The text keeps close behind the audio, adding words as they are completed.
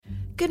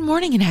Good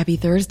morning and happy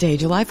Thursday,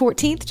 July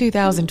 14th,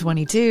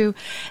 2022.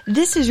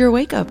 This is your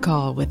wake-up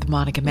call with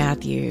Monica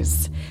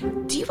Matthews.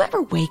 Do you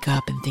ever wake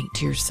up and think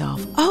to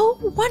yourself, oh,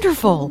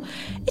 wonderful,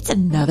 it's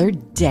another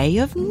day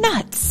of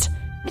nuts.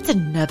 It's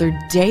another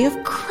day of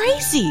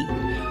crazy.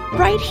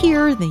 Right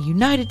here in the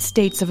United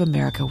States of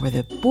America, where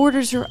the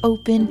borders are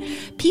open,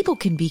 people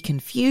can be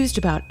confused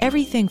about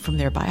everything from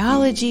their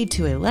biology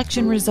to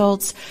election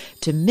results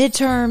to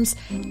midterms.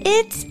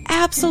 It's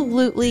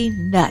absolutely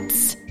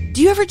nuts.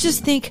 Do you ever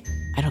just think,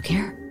 I don't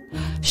care.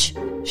 Shh,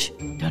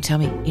 don't tell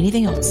me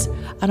anything else.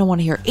 I don't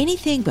want to hear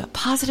anything but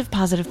positive.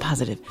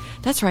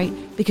 That's right,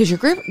 because your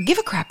give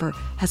a crapper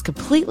has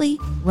completely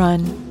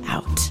run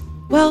out.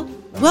 Well,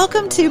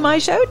 welcome to my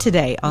show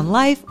today on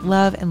Life,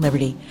 Love, and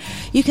Liberty.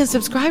 You can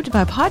subscribe to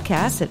my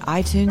podcast at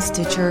iTunes,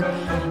 Stitcher,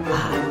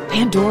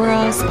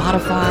 Pandora,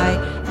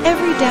 Spotify,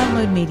 every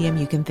download medium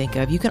you can think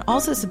of. You can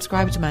also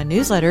subscribe to my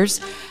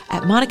newsletters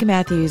at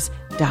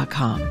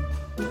monicamatthews.com.